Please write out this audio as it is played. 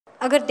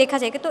अगर देखा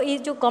जाएगा तो ये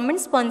जो गवर्नमेंट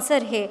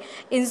स्पॉन्सर है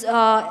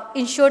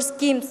इंश्योर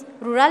स्कीम्स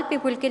रूरल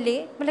पीपल के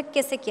लिए, मतलब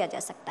कैसे किया जा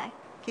सकता है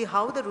कि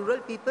how the rural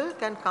people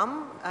can come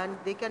and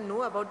they can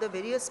know about the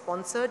various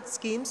sponsored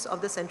schemes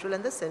of the central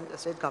and the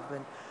state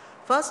government.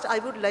 First, I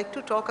would like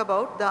to talk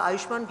about the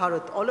Ayushman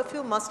Bharat. All of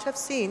you must have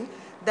seen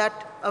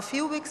that a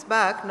few weeks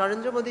back,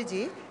 Narendra Modi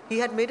ji, he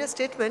had made a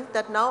statement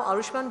that now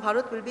Ayushman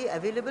Bharat will be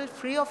available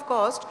free of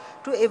cost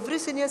to every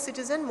senior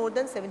citizen more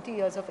than 70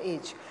 years of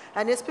age.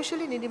 And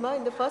especially Nidima,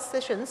 in the first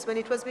sessions when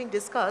it was being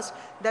discussed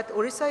that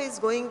Odisha is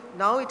going,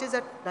 now it is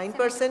at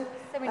 9%,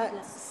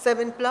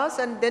 7 plus,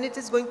 and then it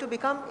is going to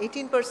become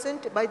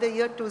 18% by the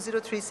year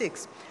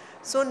 2036.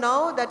 So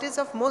now that is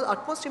of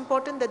utmost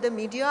importance that the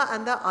media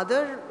and the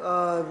other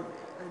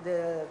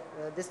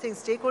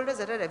stakeholders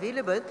that are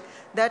available,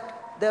 that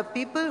the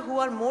people who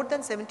are more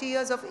than 70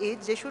 years of age,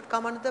 they should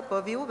come under the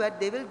purview where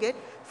they will get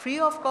free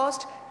of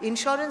cost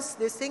insurance,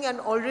 this thing, and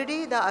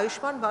already the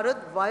Ayushman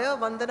Bharat via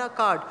Vandana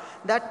card,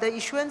 that the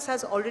issuance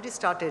has already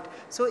started.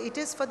 So it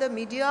is for the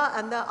media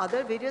and the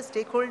other various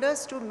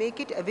stakeholders to make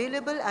it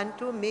available and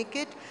to make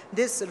it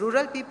this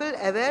rural people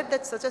aware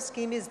that such a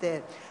scheme is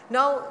there.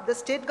 Now the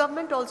state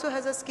government also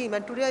has a scheme,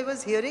 and today I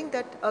was hearing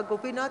that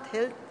Gopinath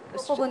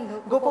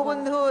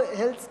Gopabandhu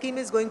health scheme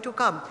is going to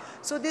come.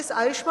 So this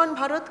Ayushman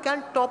Bharat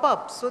can top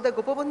up. So the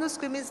Gopabandhu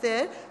scheme is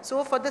there.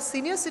 So for the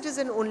senior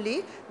citizen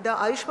only, the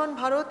Ayushman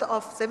Bharat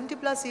of 70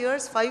 plus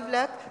years, 5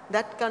 lakh,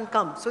 that can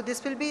come. So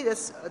this will be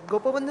this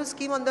Gopabandhu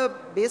scheme on the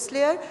base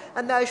layer,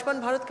 and the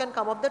Ayushman Bharat can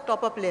come up the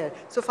top up layer.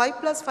 So 5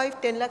 plus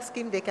 5, 10 lakh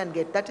scheme they can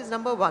get. That is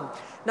number one.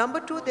 Number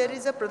two, there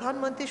is a Pradhan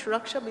Mantri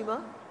Suraksha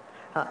Bima.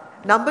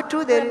 Number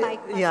two, there is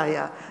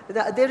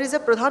a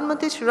Pradhan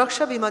Mantri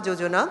Suraksha Bima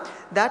Yojana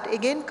that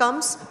again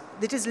comes,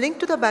 it is linked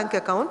to the bank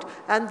account,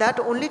 and that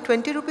only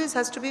 20 rupees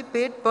has to be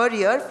paid per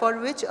year, for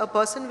which a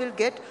person will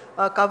get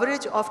a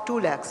coverage of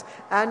 2 lakhs.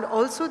 And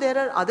also there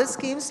are other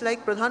schemes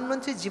like Pradhan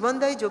Mantri Jeevan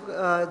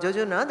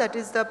Yojana, that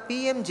is the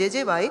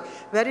PMJJY,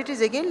 where it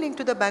is again linked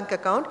to the bank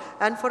account,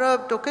 and for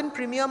a token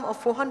premium of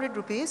 400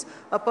 rupees,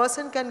 a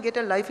person can get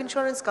a life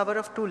insurance cover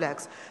of 2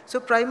 lakhs. So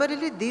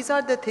primarily these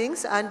are the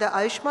things, and the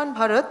Ayushman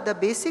Bharat, the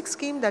basic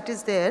scheme that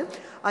is there,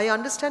 I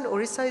understand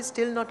Odisha is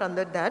still not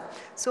under that.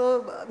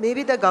 So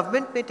maybe the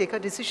government may take a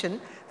decision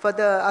for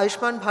the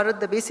Ayushman Bharat,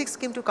 the basic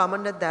scheme, to come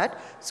under that.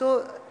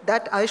 So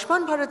that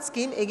Ayushman Bharat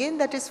scheme, again,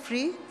 that is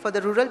free for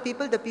the rural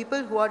people, the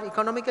people who are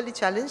economically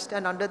challenged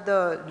and under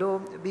the low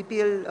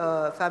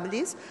BPL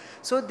families.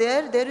 So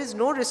there is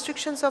no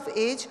restrictions of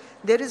age,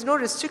 there is no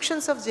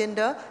restrictions of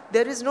gender,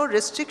 there is no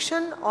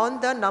restriction on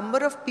the number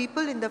of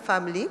people in the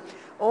family.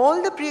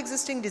 All the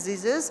pre-existing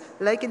diseases,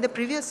 like in the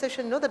previous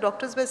session, the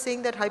doctors were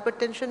saying that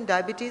hypertension,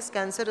 diabetes,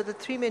 cancer are the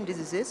 3 main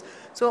diseases.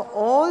 So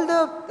all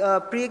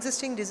the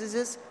pre-existing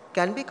diseases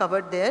can be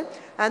covered there,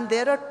 and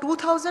there are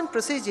 2,000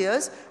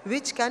 procedures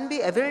which can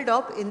be availed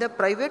of in the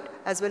private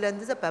as well as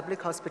in the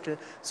public hospital.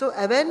 So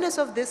awareness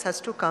of this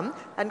has to come.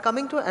 And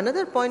coming to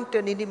another point,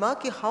 Nidima,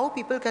 how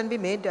people can be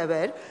made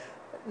aware.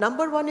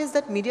 Number one is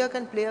that media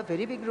can play a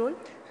very big role.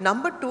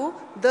 Number two,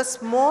 the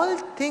small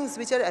things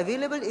which are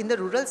available in the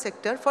rural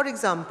sector, for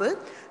example,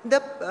 the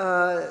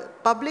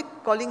public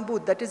calling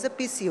booth, that is the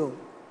PCO,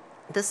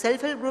 the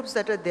self-help groups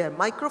that are there,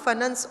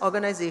 microfinance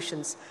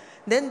organizations,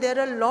 then there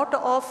are a lot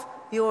of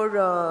your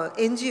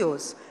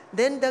NGOs,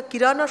 then the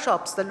Kirana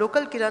shops, the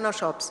local Kirana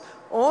shops,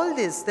 all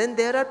this, then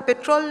there are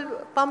petrol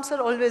pumps are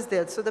always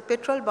there, so the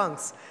petrol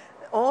bunks.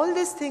 All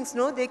these things,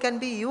 they can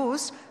be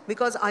used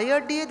because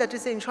IRDA, that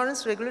is the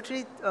Insurance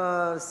Regulatory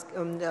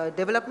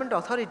Development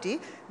Authority,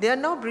 they are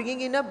now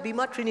bringing in a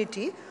Bima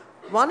Trinity.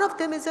 One of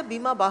them is a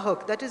Bima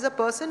Bahak, that is a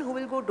person who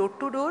will go door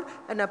to door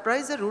and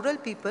apprise the rural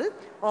people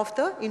of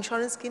the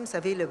insurance schemes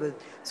available.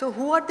 So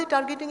who are they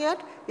targeting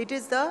at? It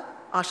is the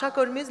Asha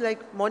Karmis,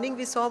 like morning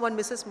we saw one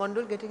Mrs.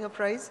 Mondal getting a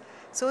prize.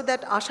 So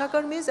that Asha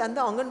Karmis and the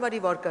Anganwadi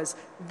workers,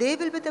 they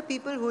will be the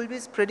people who will be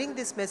spreading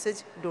this message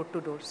door to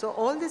door. So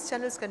all these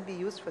channels can be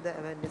used for the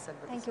awareness.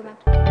 Thank you, ma'am.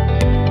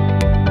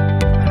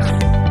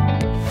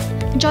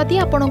 जदि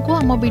आपंक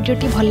आम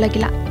भिडी भल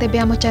लगा तेब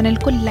आम channel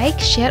को like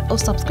share और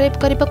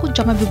subscribe करने को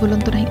जमा भी भूलु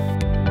नहीं।